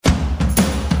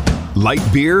Light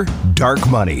beer, dark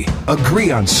money.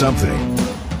 Agree on something.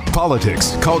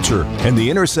 Politics, culture, and the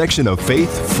intersection of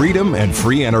faith, freedom, and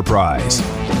free enterprise.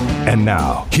 And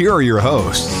now, here are your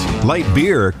hosts, Light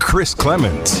Beer, Chris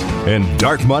Clements, and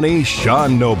Dark Money,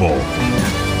 Sean Noble.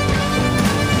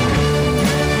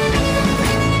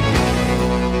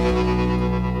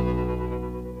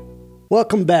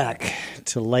 Welcome back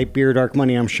to Light Beer, Dark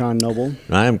Money. I'm Sean Noble.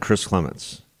 I am Chris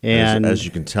Clements. And as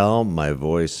you can tell, my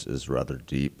voice is rather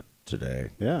deep today.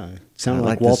 Yeah, it sounded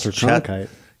like Walter Cronkite.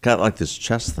 Got like this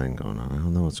chest thing going on. I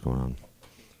don't know what's going on.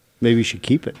 Maybe you should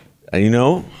keep it.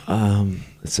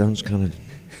 It sounds kind of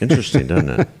interesting,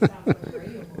 doesn't it?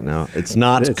 No, it's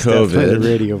not It's definitely COVID, the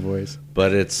radio voice.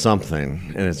 but it's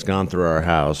something, and it's gone through our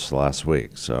house last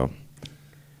week. So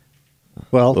a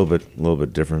Well, little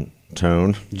bit different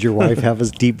tone. did your wife have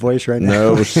his deep voice right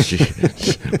now? No,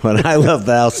 when I left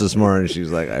the house this morning,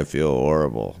 she's like, "I feel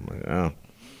horrible." I'm like, "Oh,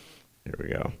 here we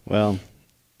go." Well,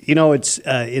 you know, it's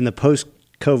in the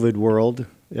post-COVID world,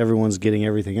 everyone's getting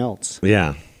everything else.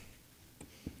 Yeah.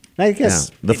 I guess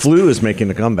The flu is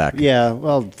making a comeback. Yeah,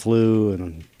 well, flu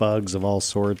and bugs of all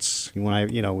sorts.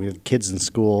 When we have kids in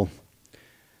school,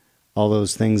 all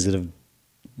those things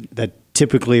that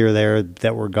typically are there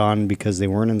that were gone because they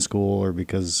weren't in school or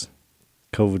because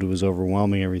COVID was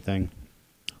overwhelming everything.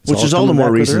 Which is all the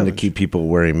more reason to keep people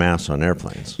wearing masks on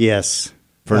airplanes. Yes.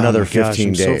 For another my gosh, 15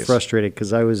 I'm days. so frustrated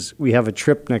because we have a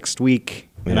trip next week,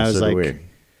 and I was so do like,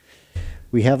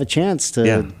 we have a chance to.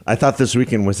 Yeah, I thought this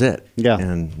weekend was it. Yeah.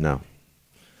 And no,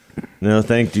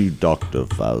 thank you, Dr.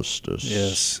 Faustus.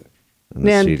 Yes. And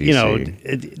the And,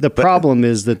 CDC. the problem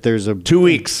is that there's 2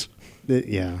 weeks.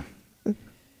 Yeah.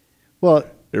 Well,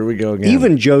 Here we go again.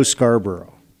 even Joe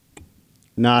Scarborough,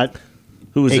 not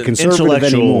who is a an conservative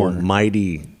intellectual, anymore.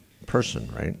 mighty person,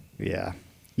 right? Yeah.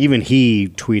 Even he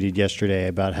tweeted yesterday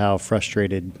about how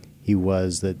frustrated he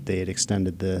was that they had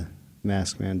extended the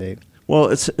mask mandate. Well,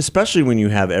 it's especially when you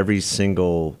have every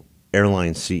single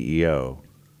airline CEO.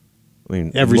 I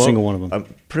mean, Every single one of them.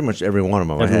 Pretty much every one of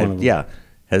them. Every one of them. Yeah.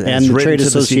 Has And the written trade to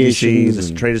associations the CDC, the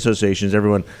and- trade associations,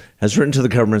 everyone has written to the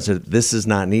government and said, this is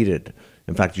not needed.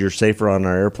 In fact, you're safer on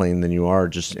our airplane than you are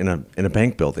just in a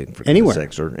bank building, for Anywhere.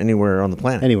 goodness sakes, or anywhere on the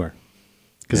planet. Anywhere.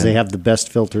 Because they have the best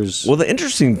filters. Well, the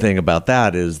interesting thing about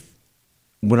that is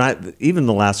even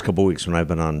the last couple of weeks when I've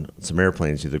been on some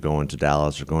airplanes, either going to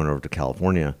Dallas or going over to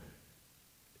California,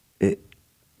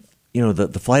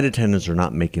 the flight attendants are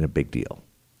not making a big deal.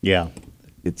 Yeah.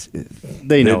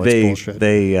 They know it's bullshit.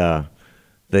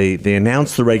 They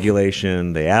announce the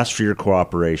regulation, they ask for your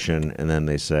cooperation, and then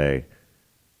they say,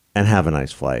 and have a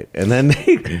nice flight. And then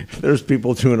there's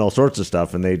people doing all sorts of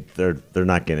stuff, and they're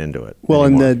not getting into it. Well,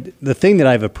 anymore. and the thing that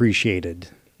I've appreciated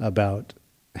about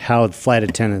how flight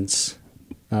attendants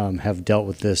have dealt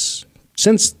with this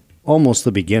since almost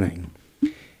the beginning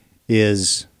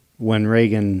is when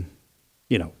Reagan,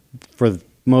 for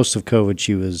most of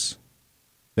COVID,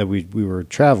 we were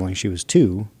traveling, she was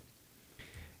 2.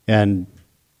 And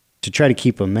to try to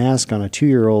keep a mask on a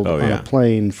 2-year-old on a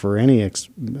plane for any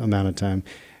amount of time,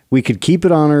 we could keep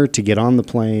it on her to get on the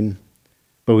plane,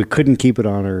 but we couldn't keep it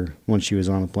on her when she was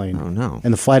on the plane. Oh, no.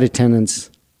 And the flight attendants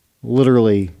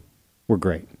literally were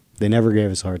great. They never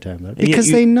gave us a hard time about it And yet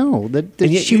because they know that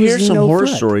and yet she you was hear some no horror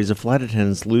threat. stories of flight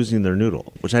attendants losing their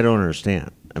noodle, which I don't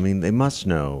understand. I mean, they must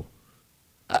know.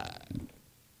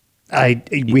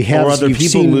 We have or other you've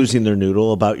people seen- losing their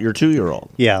noodle about your 2-year-old.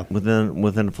 Yeah.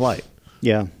 within a flight.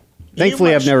 Yeah.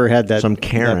 Thankfully, I've never had that, Some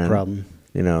Karen that problem.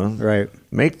 Right.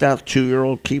 Make that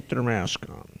 2-year-old keep their mask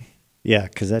on. Yeah,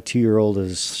 because that 2-year-old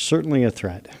is certainly a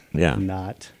threat. Yeah.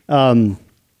 Not.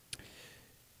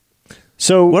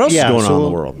 So What else is going on in the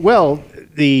world? Well,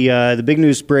 the big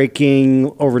news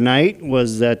breaking overnight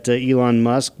was that Elon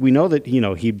Musk. We know that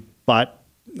he bought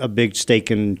a big stake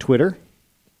in Twitter,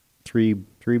 $3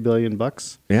 billion,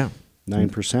 Yeah.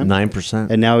 9%, 9%.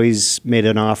 and now he's made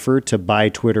an offer to buy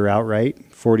Twitter outright,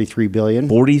 $43 billion.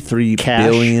 $43 Cash.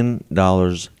 billion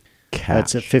cash.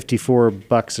 That's at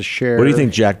 $54 a share. What do you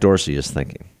think Jack Dorsey is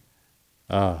thinking?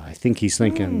 I think he's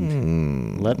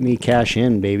thinking, let me cash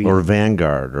in, baby. Or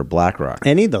Vanguard or BlackRock?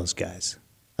 Any of those guys.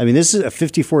 I mean, this is a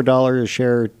 $54 a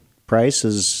share price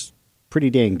is pretty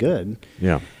dang good.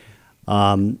 Yeah.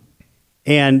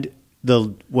 And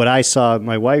what I saw,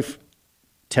 my wife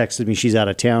texted me. She's out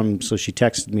of town, so she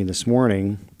texted me this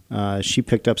morning. She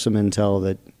picked up some intel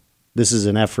that this is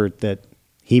an effort that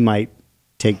he might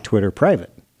take Twitter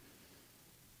private,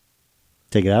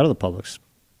 take it out of the publicly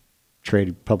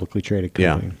traded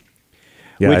company.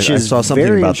 Yeah, which I is saw something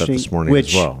very about that interesting, this morning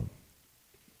as well.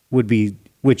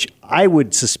 Which I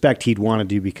would suspect he'd want to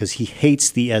do because he hates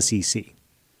the SEC.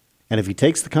 And if he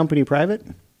takes the company private,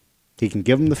 He can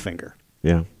give them the finger.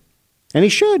 Yeah. And he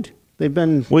should. They've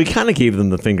been... Well, he kind of gave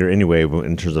them the finger anyway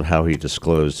in terms of how he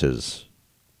disclosed his...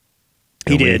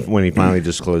 He did. When he finally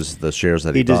disclosed the shares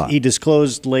that he bought. He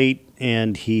disclosed late,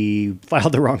 and he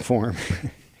filed the wrong form.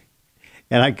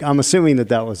 And I'm assuming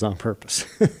that was on purpose.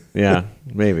 Yeah,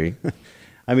 maybe.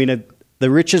 I mean, the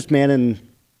richest man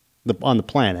on the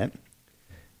planet...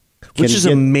 Which is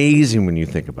amazing when you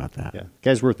think about that. Yeah,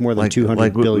 guy's worth more than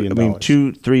 $200 billion. I mean,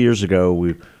 2-3 years ago,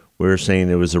 we were saying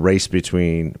it was a race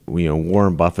between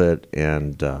Warren Buffett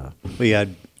and we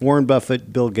had Warren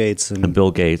Buffett, Bill Gates, and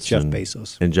Jeff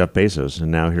Bezos, and Jeff Bezos,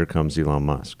 and now here comes Elon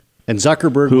Musk, and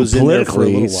Zuckerberg, who was in there for a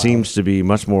little politically while. seems to be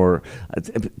much more.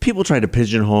 People try to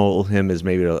pigeonhole him as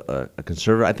maybe a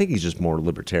conservative. I think he's just more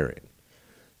libertarian.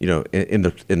 In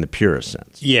the purest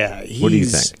sense. Yeah. What do you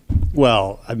think?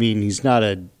 Well, I mean, he's not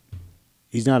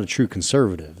a true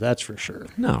conservative, that's for sure.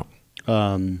 No.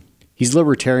 He's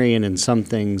libertarian in some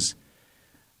things.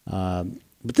 But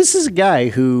this is a guy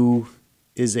who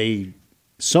is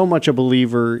so much a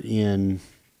believer in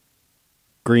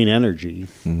green energy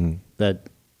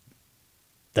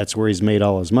that's where he's made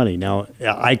all his money. Now,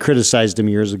 I criticized him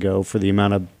years ago for the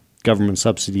amount of government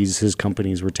subsidies his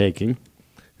companies were taking.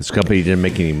 His company didn't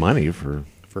make any money for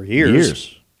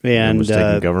years. And was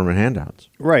taking government handouts.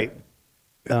 Right.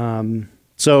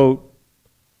 So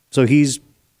he's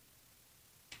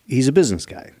a business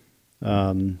guy,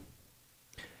 and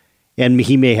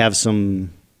he may have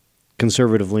some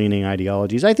conservative leaning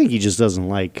ideologies. I think he just doesn't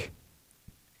like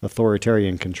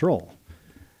authoritarian control.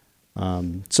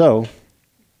 So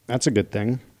that's a good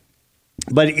thing.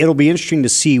 But it'll be interesting to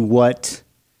see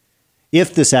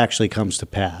if this actually comes to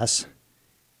pass.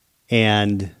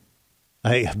 And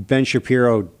Ben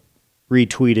Shapiro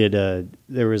retweeted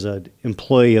there was an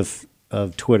employee of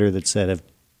Twitter that said, if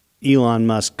Elon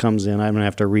Musk comes in, I'm going to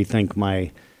have to rethink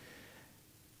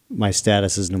my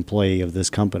status as an employee of this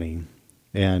company.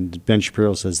 And Ben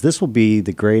Shapiro says, this will be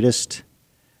the greatest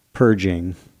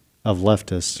purging of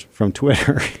leftists from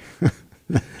Twitter.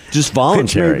 Just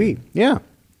voluntary. Maybe. Yeah.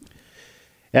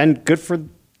 And good for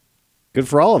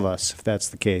all of us, if that's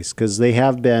the case, because they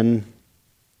have been...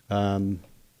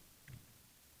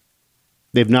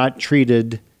 they've not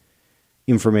treated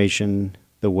information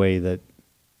the way that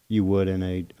you would in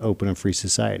an open and free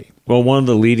society. Well, one of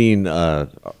the leading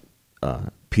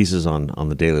pieces on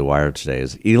the Daily Wire today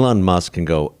is Elon Musk can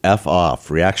go F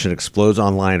off. Reaction explodes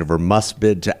online over Musk's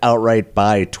bid to outright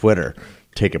buy Twitter.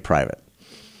 Take it private.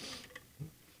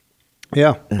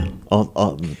 Yeah.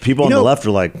 People on the left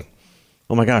are like,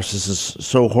 oh my gosh, this is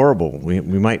so horrible. We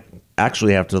might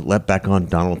actually have to let back on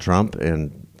Donald Trump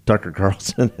and Tucker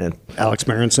Carlson and Alex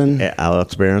Berenson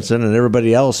and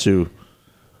everybody else who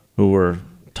were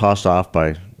tossed off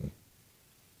by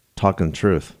talking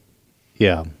truth.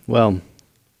 Yeah. Well,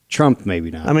 Trump maybe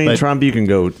not. I mean, Trump, you can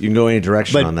go any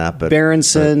direction on that, but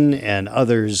Berenson and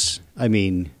others, I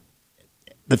mean,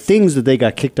 the things that they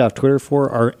got kicked off Twitter for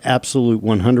are absolute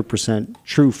 100%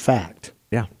 true fact.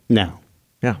 Yeah. Now.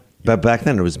 Yeah. But back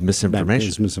then it was misinformation.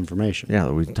 It was misinformation. Yeah,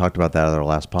 we talked about that at our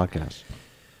last podcast.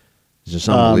 It's just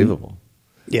unbelievable.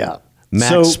 Yeah.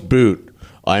 Max Boot.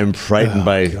 I am frightened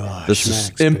by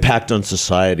the impact Boot on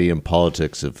society and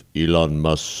politics if Elon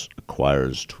Musk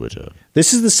acquires Twitter.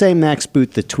 This is the same Max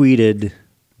Boot that tweeted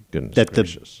that the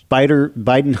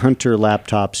Biden Hunter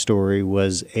laptop story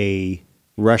was a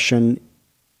Russian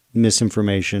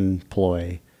misinformation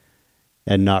ploy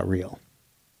and not real.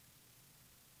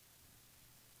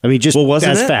 I mean, just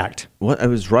as fact. What? It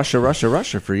was Russia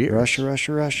for years.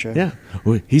 Russia.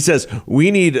 Yeah. He says, we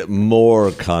need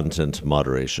more content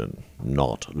moderation,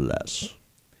 not less.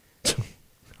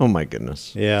 Oh, my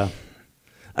goodness. Yeah.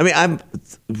 I mean,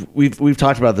 we've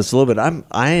talked about this a little bit.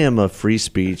 I am a free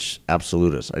speech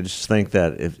absolutist. I just think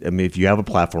that if you have a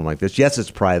platform like this, yes,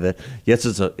 it's private. Yes,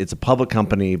 it's a public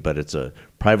company, but it's a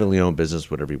privately owned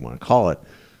business, whatever you want to call it.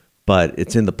 But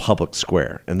it's in the public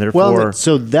square, and therefore,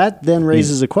 so that then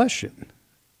raises a question: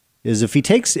 is if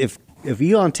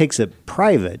Elon takes it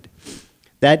private,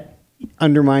 that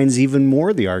undermines even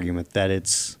more the argument that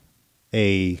it's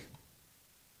a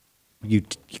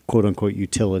quote unquote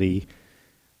utility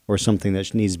or something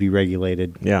that needs to be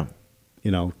regulated. Yeah,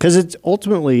 because it's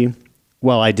ultimately.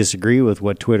 Well, I disagree with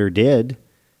what Twitter did.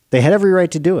 They had every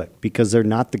right to do it because they're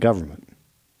not the government.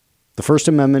 The First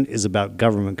Amendment is about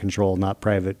government control, not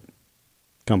private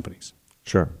companies.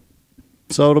 Sure.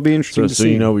 So it'll be interesting to see. So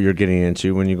you know what you're getting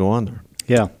into when you go on there.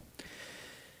 Yeah.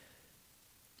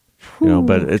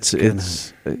 But it's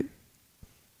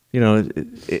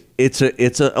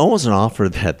almost an offer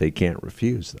that they can't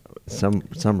refuse, though, in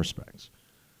some respects.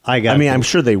 I'm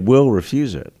sure they will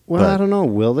refuse it. Well, I don't know.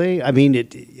 Will they? I mean,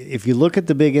 if you look at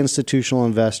the big institutional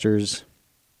investors,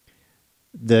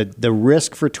 the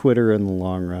risk for Twitter in the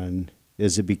long run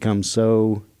is it becomes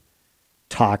so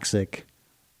toxic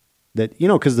that,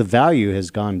 because the value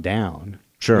has gone down.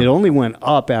 Sure. It only went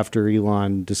up after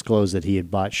Elon disclosed that he had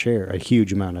bought a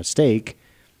huge amount of stake,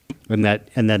 and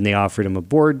then they offered him a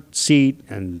board seat,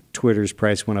 and Twitter's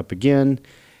price went up again,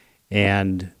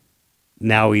 and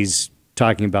now he's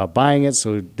talking about buying it,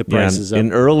 so the price is up.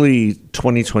 In early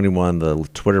 2021, the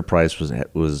Twitter price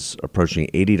was approaching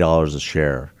 $80 a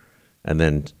share, and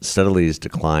then steadily has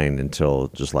declined until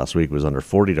just last week it was under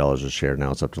 $40 a share. Now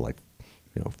it's up to $50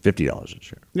 a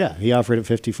share. Yeah, he offered it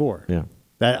 54. Yeah.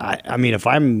 I mean, if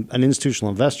I'm an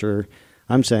institutional investor,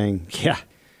 I'm saying, yeah,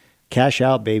 cash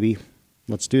out, baby.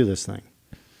 Let's do this thing.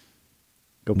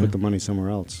 Go put the money somewhere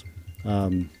else.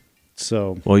 Other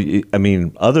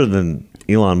than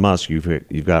Elon Musk,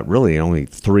 you've got really only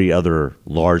three other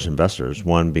large investors.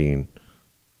 One being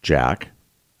Jack,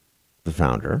 the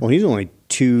founder. Well, he's only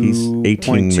He's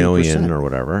 18 million or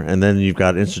whatever, and then you've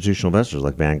got institutional investors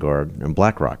like Vanguard and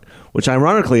BlackRock, which,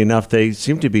 ironically enough, they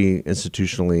seem to be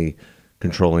institutionally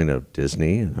controlling of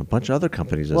Disney and a bunch of other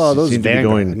companies. That well, those seem Vanguard, to be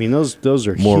going. I mean, those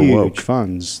are more huge woke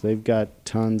funds. They've got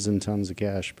tons and tons of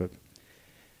cash, but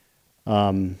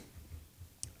I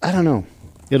don't know.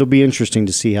 It'll be interesting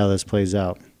to see how this plays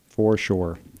out for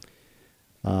sure.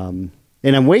 And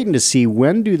I'm waiting to see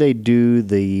when do they do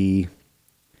the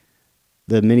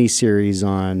miniseries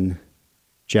on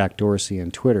Jack Dorsey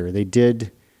and Twitter.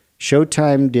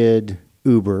 Showtime did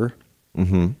Uber.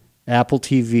 Mm-hmm. Apple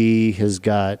TV has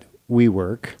got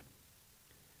WeWork.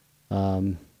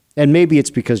 And maybe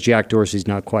it's because Jack Dorsey's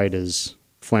not quite as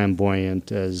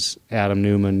flamboyant as Adam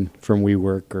Newman from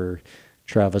WeWork or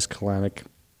Travis Kalanick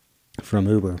from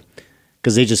Uber,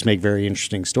 because they just make very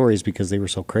interesting stories because they were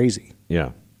so crazy.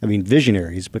 Yeah. I mean,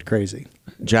 visionaries, but crazy.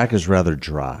 Jack is rather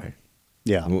dry.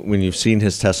 Yeah. When you've seen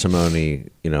his testimony,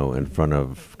 in front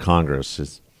of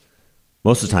Congress,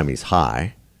 most of the time he's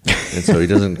high, and so he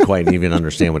doesn't quite even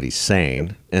understand what he's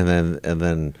saying. And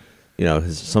then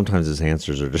sometimes his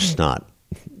answers are just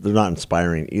they're not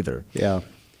inspiring either. Yeah.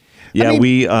 Yeah,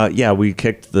 we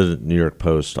kicked the New York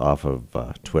Post off of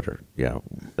Twitter. Yeah,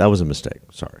 that was a mistake.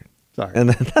 Sorry. And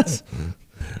then that's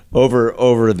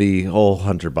over the whole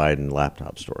Hunter Biden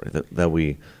laptop story that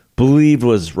we believed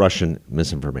was Russian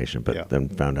misinformation, but then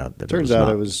found out that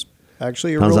it was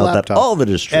actually a real laptop. That all of it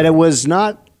is true. And it was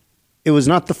not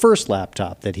the first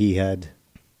laptop that he had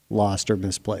lost or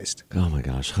misplaced. Oh my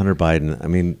gosh, Hunter Biden. I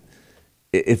mean,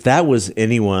 if that was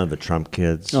any one of the Trump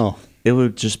kids, it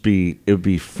would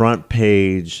be front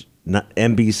page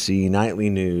NBC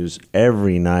nightly news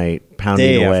every night,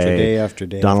 pounding away day after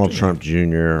day Donald after Trump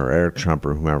Jr. or Eric Trump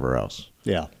or whomever else.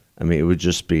 Yeah. I mean, it would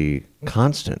just be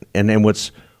constant. And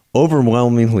what's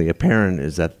overwhelmingly apparent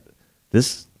is that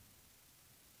this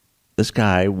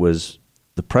guy was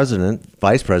the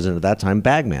vice president at that time,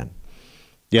 bagman.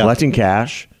 Yeah. Collecting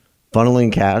cash,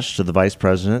 funneling cash to the vice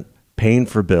president, paying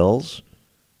for bills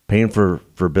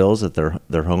at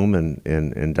their home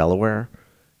in Delaware.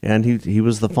 And he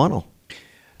was the funnel.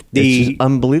 It's just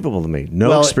unbelievable to me.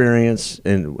 No experience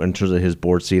in terms of his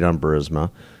board seat on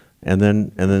Burisma, and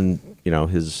then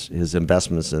his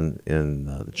investments in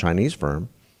the Chinese firm.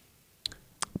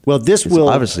 Well, this will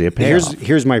obviously a payoff.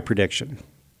 Here's my prediction.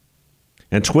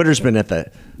 And Twitter's been at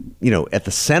the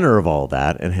center of all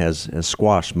that and has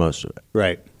squashed most of it.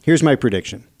 Right. Here's my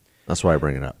prediction. That's why I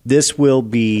bring it up. This will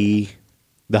be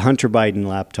the Hunter Biden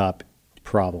laptop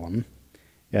problem,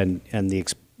 and the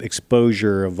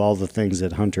exposure of all the things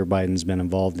that Hunter Biden's been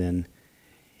involved in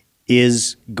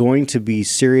is going to be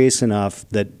serious enough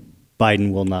that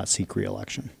Biden will not seek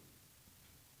re-election.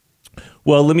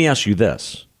 Well, let me ask you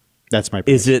this. That's my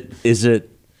prediction. Is it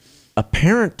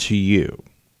apparent to you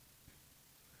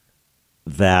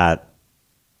that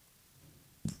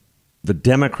the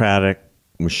Democratic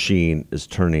machine is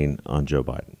turning on Joe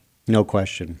Biden? No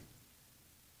question.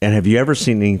 And have you ever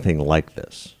seen anything like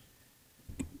this?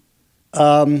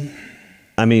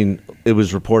 I mean, it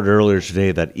was reported earlier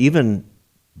today that even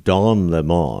Don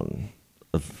Lemon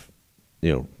of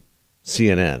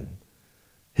CNN,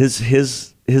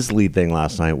 his lead thing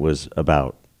last night was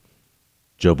about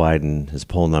Joe Biden, his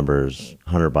poll numbers,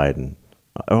 Hunter Biden.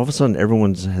 All of a sudden,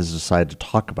 everyone has decided to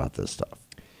talk about this stuff.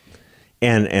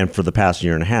 And for the past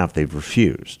year and a half, they've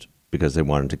refused because they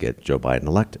wanted to get Joe Biden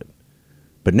elected.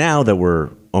 But now that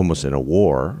we're almost in a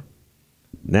war,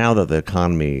 now that the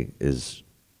economy is,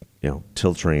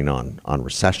 tilting on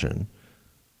recession,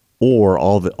 or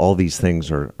all these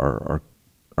things are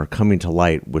coming to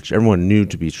light, which everyone knew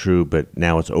to be true, but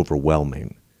now it's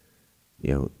overwhelming.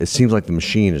 it seems like the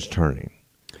machine is turning.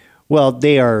 Well,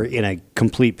 they are in a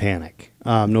complete panic.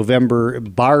 November,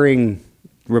 barring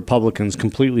Republicans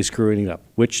completely screwing it up,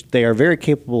 which they are very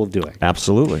capable of doing.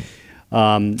 Absolutely.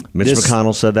 Mitch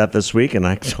McConnell said that this week, and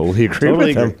I totally agree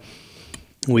with him.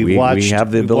 We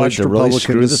have the ability to really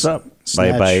screw this up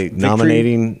by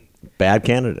nominating bad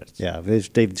candidates. Yeah,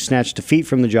 they've snatched defeat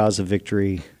from the jaws of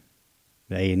victory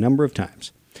a number of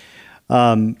times.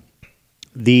 But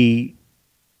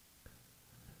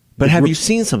have you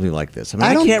seen something like this? I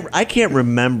mean, I can't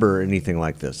remember anything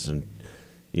like this. And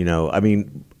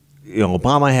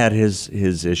Obama had his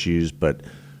issues, but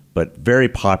very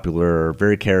popular,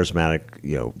 very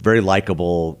charismatic, very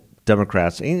likable.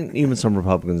 Democrats and even some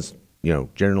Republicans,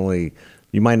 generally,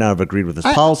 you might not have agreed with his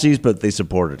policies, but they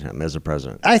supported him as a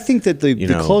president. I think that the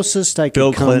closest I could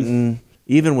Bill Clinton,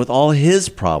 even with all his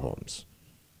problems,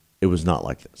 it was not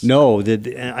like this. No,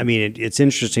 it's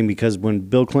interesting because when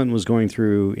Bill Clinton was going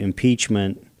through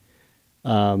impeachment,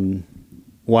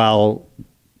 while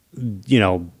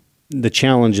the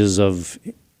challenges of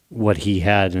what he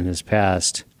had in his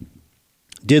past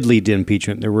did lead to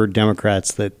impeachment, there were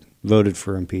Democrats that voted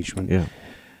for impeachment. Yeah.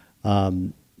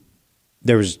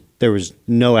 There was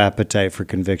no appetite for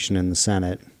conviction in the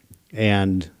Senate,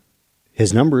 and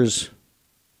his numbers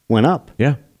went up.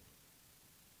 Yeah.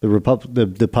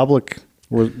 The public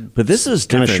were, but this is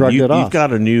kind of different. shrugged it off. You've got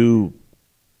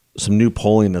some new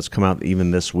polling that's come out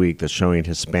even this week that's showing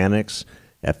Hispanics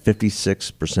at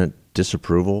 56%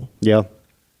 disapproval. Yeah.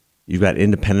 You've got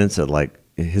independents at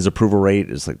his approval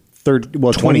rate is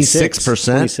 26%.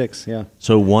 26, yeah.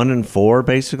 So 1 in 4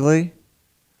 basically.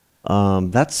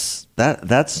 That's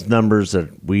numbers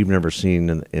that we've never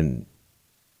seen in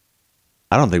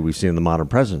I don't think we've seen in the modern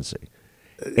presidency.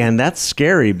 And that's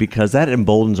scary because that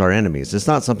emboldens our enemies. It's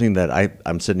not something that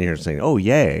I'm sitting here saying, oh,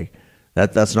 yay,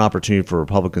 that's an opportunity for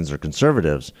Republicans or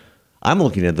conservatives. I'm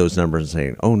looking at those numbers and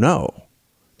saying, oh, no,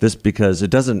 because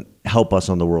it doesn't help us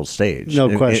on the world stage.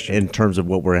 No question. In terms of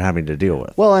what we're having to deal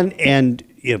with. Well,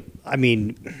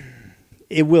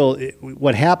 it will.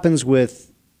 What happens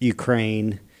with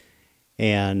Ukraine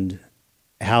and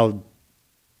how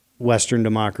Western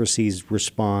democracies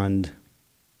respond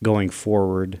going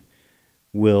forward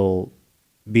will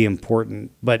be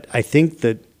important. But I think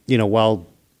that, while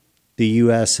the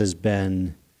U.S. has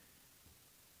been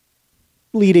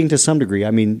leading to some degree,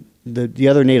 the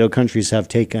other NATO countries have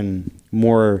taken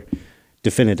more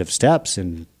definitive steps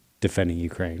in defending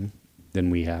Ukraine than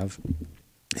we have.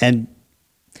 And,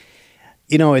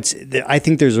 I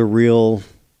think there's a real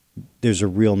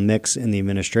mix in the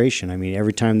administration.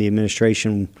 Every time the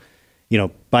administration,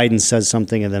 Biden says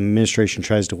something and the administration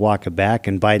tries to walk it back,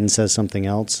 and Biden says something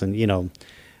else, and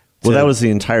that was the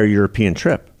entire European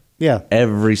trip. Yeah,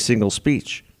 every single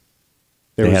speech,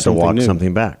 they had to walk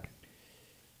something back.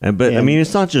 But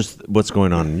it's not just what's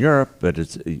going on in Europe, but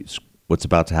it's what's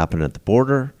about to happen at the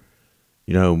border.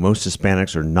 Most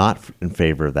Hispanics are not in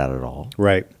favor of that at all.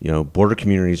 Right. Border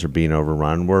communities are being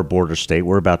overrun. We're a border state.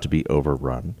 We're about to be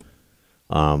overrun.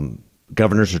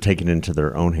 Governors are taking it into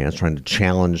their own hands, trying to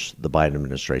challenge the Biden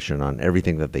administration on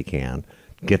everything that they can,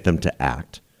 get them to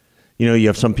act. You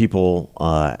have some people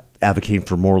advocating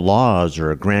for more laws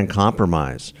or a grand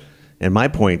compromise. And my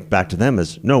point back to them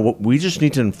is, no, we just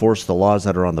need to enforce the laws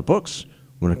that are on the books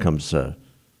when it comes to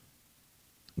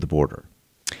the border.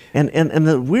 And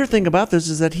the weird thing about this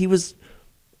is that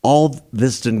all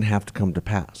this didn't have to come to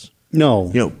pass.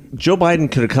 No. Joe Biden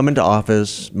could have come into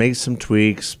office, made some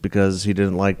tweaks because he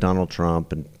didn't like Donald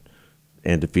Trump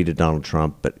and defeated Donald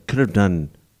Trump, but could have done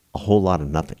a whole lot of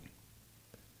nothing.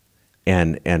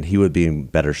 And he would be in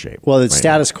better shape. Well, the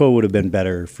status quo would have been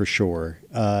better for sure.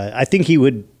 I think he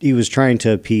was trying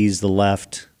to appease the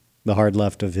left, the hard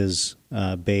left of his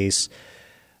base.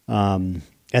 And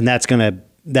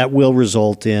that will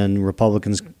result in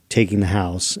Republicans taking the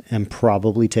House and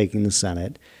probably taking the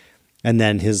Senate. And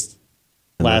then his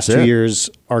last 2 years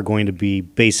are going to be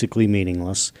basically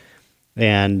meaningless.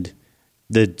 And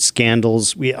the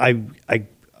scandals, I'm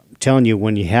telling you,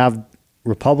 when you have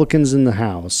Republicans in the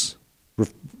House,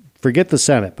 forget the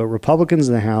Senate, but Republicans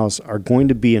in the House are going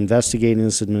to be investigating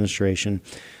this administration.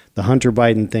 The Hunter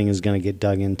Biden thing is going to get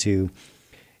dug into.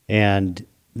 And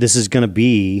this is going to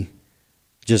be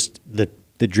just the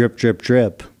drip, drip,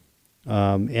 drip.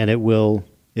 And it will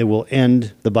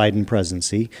end the Biden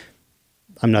presidency.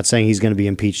 I'm not saying he's going to be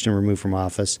impeached and removed from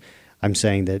office. I'm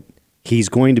saying that he's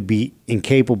going to be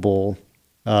incapable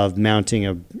of mounting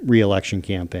a re-election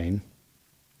campaign.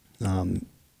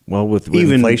 Well, with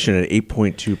inflation at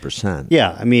 8.2%.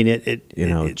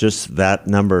 Yeah, just that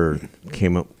number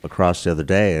came across the other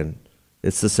day, and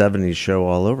it's the 70s show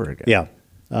all over again. Yeah,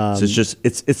 So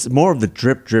it's more of the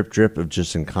drip of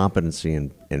just incompetency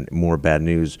and more bad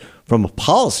news from a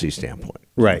policy standpoint.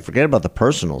 Right. Forget about the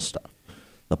personal stuff.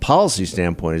 The policy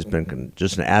standpoint has been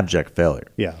just an abject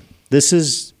failure. Yeah. This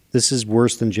is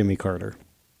worse than Jimmy Carter.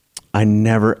 I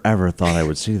never ever thought I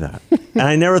would see that, and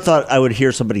I never thought I would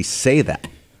hear somebody say that.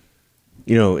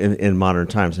 In modern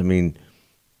times, I mean,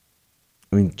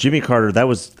 Jimmy Carter, that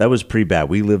was pretty bad.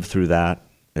 We lived through that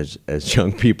as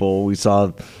young people. We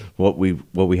saw what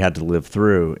we had to live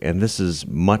through, and this is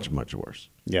much, much worse.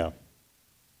 Yeah.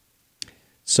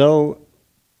 So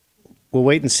we'll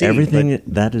wait and see. Everything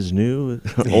that is new,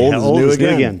 old is new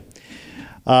again.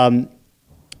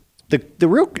 The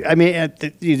real,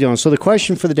 so the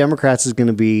question for the Democrats is going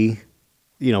to be,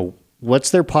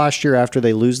 what's their posture after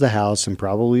they lose the House and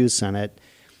probably the Senate,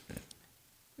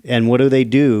 and what do they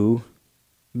do?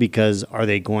 Because are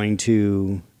they going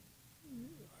to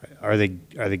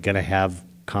have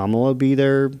Kamala be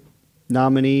their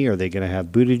nominee? Are they going to have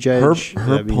Buttigieg?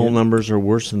 Her poll numbers are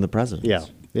worse than the president's.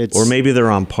 Yeah, or maybe they're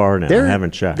on par now. I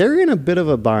haven't checked. They're in a bit of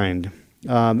a bind,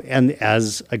 and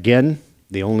as again,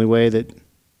 the only way that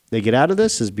they get out of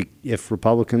this is if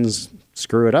Republicans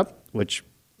screw it up, which,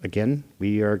 again,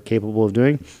 we are capable of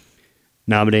doing.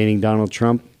 Nominating Donald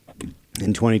Trump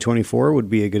in 2024 would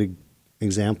be a good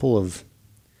example of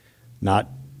not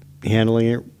handling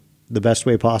it the best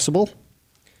way possible.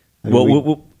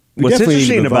 What's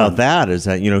interesting about that is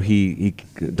that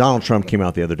Donald Trump came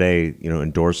out the other day,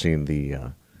 endorsing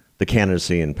the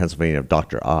candidacy in Pennsylvania of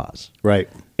Dr. Oz, right?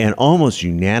 And almost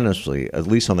unanimously, at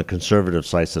least on the conservative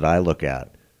sites that I look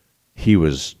at, he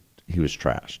was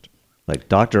trashed. Like,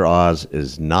 Dr. Oz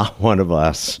is not one of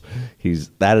us.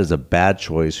 That is a bad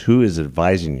choice. Who is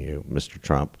advising you, Mr.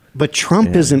 Trump? But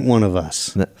Trump isn't one of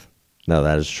us. No,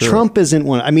 that is true. Trump isn't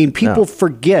one. I mean, people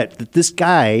forget that this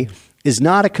guy is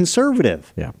not a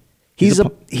conservative. Yeah. He's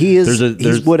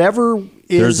whatever is.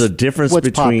 There's a difference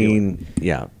between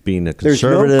being a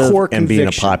conservative and being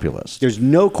a populist. There's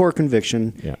no core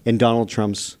conviction in Donald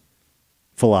Trump's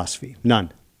philosophy.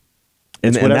 None.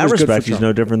 In that respect, he's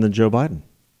no different than Joe Biden.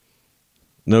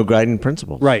 No guiding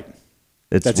principles. Right.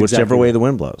 It's whichever way the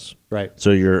wind blows. Right.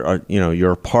 So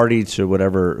you're a party to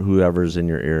whoever's in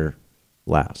your ear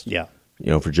last. Yeah.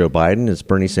 For Joe Biden, it's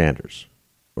Bernie Sanders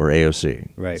or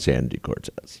AOC. Right. Sandy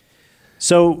Cortez.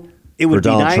 So it would for be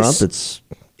Donald nice.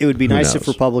 Trump, it would be who nice knows? if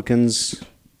Republicans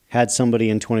had somebody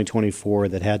in 2024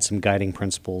 that had some guiding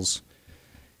principles,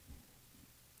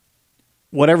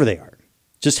 whatever they are,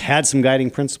 just had some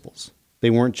guiding principles. They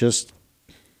weren't just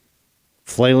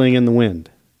flailing in the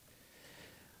wind.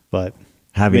 But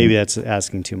maybe that's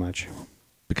asking too much.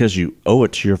 Because you owe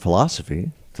it to your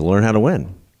philosophy to learn how to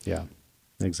win. Yeah,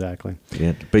 exactly.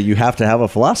 Yeah, but you have to have a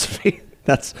philosophy.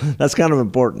 That's kind of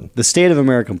important. The state of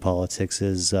American politics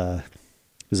is a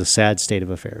sad state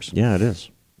of affairs. Yeah, it is.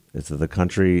 It's that the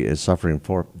country is suffering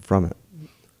from it.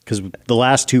 Because the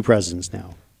last two presidents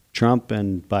now, Trump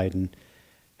and Biden,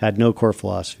 had no core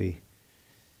philosophy.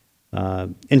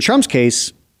 In Trump's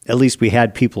case, at least we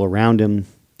had people around him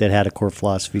that had a core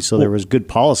philosophy, so there was good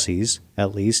policies,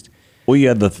 at least. Well,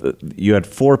 you had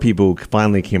four people who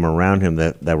finally came around him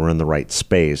that were in the right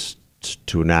space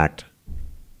to enact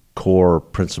core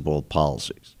principled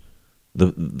policies.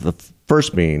 The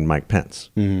first being Mike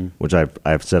Pence, which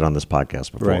I've said on this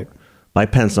podcast before. Right.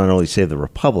 Mike Pence not only saved the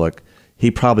republic, he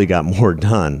probably got more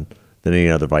done than any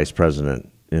other vice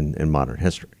president in modern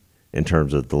history in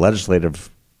terms of the legislative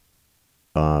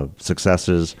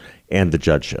successes and the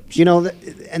judgeships.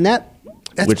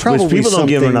 That's which probably people don't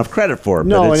give something- enough credit for.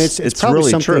 No, but and it's probably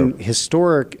really something true.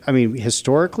 historic. I mean,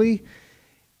 historically,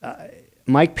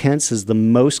 Mike Pence is the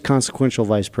most consequential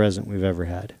vice president we've ever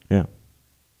had. Yeah.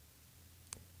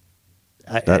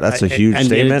 That's a huge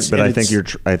statement, but I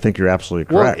think you're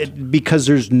absolutely correct. Well, because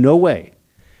there's no way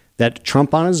that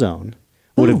Trump on his own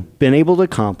would have been able to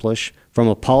accomplish, from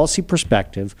a policy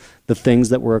perspective, the things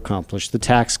that were accomplished: the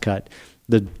tax cut,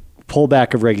 the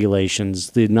pullback of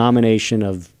regulations, the nomination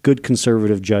of good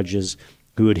conservative judges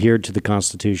who adhered to the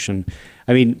Constitution.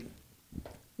 I mean,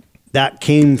 that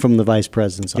came from the vice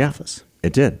president's office.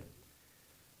 It did.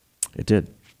 It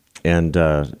did. And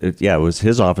it was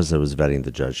his office that was vetting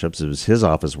the judgeships. It was his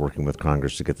office working with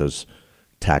Congress to get those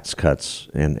tax cuts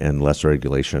and less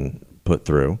regulation put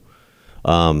through.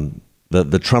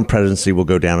 The Trump presidency will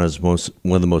go down as one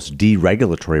of the most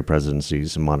deregulatory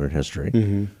presidencies in modern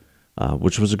history,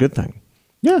 which was a good thing.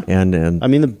 Yeah, and I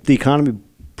mean the economy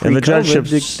and the judgeships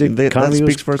that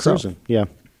speaks for itself. Yeah.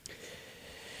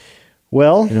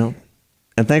 Well,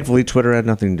 and thankfully Twitter had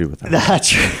nothing to do with that.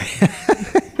 That's right.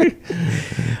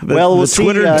 Well, the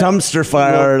Twitter dumpster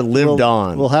fire lived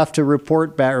on. We'll have to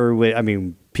report back,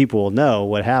 people will know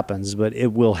what happens, but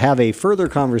it will have a further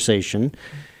conversation,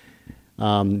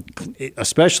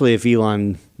 especially if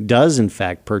Elon does in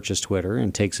fact purchase Twitter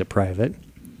and takes it private.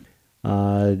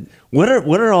 What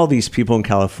are all these people in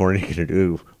California going to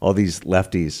do? All these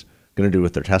lefties going to do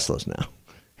with their Teslas now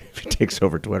if he takes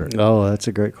over Twitter? Oh, that's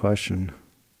a great question.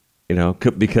 You know,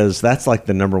 because that's like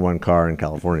the number one car in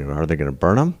California. Are they going to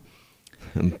burn them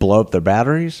and blow up their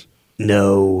batteries?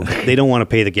 No, they don't want to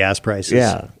pay the gas prices.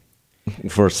 Yeah,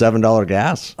 for $7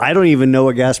 gas. I don't even know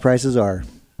what gas prices are.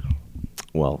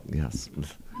 Well, yes,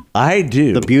 I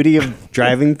do. The beauty of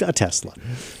driving a Tesla.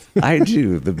 I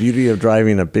do. The beauty of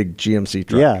driving a big GMC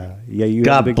truck. Yeah. You have a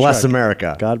God big bless truck.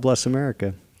 America. God bless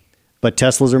America. But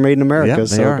Teslas are made in America, Yeah, they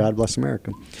so are. God bless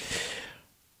America.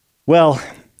 Well,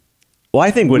 Well,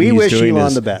 I think what we he's wish doing Elon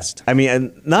is the best. I mean,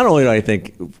 and not only do I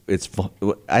think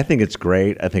I think it's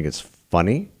great. I think it's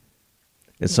funny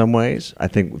in some ways. I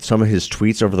think some of his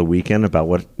tweets over the weekend about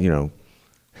what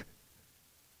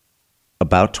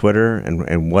about Twitter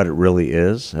and what it really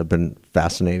is have been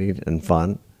fascinating and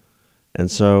fun. And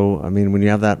so, I mean, when you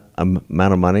have that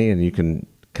amount of money and you can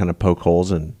kind of poke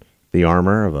holes in the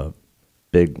armor of a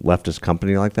big leftist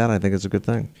company like that, I think it's a good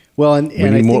thing. Well, and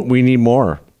We need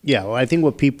more. Yeah, well, I think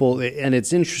what people, and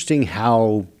it's interesting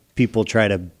how people try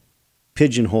to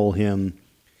pigeonhole him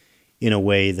in a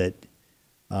way that,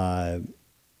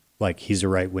 like he's a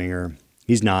right winger.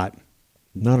 He's not.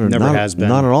 Never has been.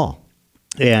 Not at all.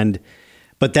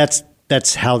 But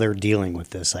that's how they're dealing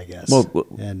with this, I guess. Well,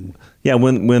 and yeah,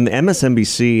 when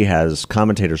MSNBC has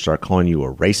commentators start calling you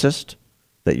a racist,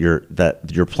 that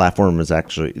your platform is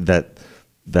actually that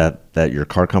your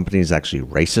car company is actually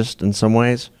racist in some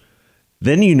ways,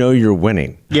 then you know you're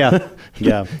winning. yeah,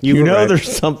 yeah, You know right.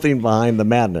 there's something behind the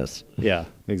madness. Yeah,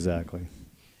 exactly.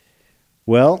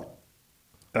 Well,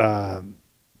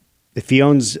 if he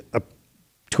owns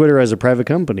Twitter as a private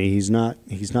company, he's not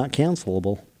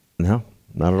cancelable. No,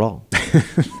 not at all.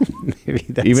 Maybe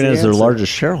that's Even the as their answer.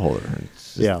 largest shareholder,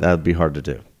 that'd be hard to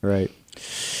do. Right.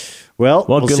 Well,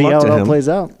 we'll good see luck how to it all him. plays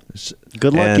out.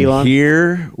 Good luck, And Elon.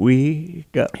 here we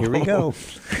go. Here we go.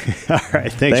 All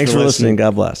right. Thanks for listening.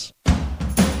 God bless.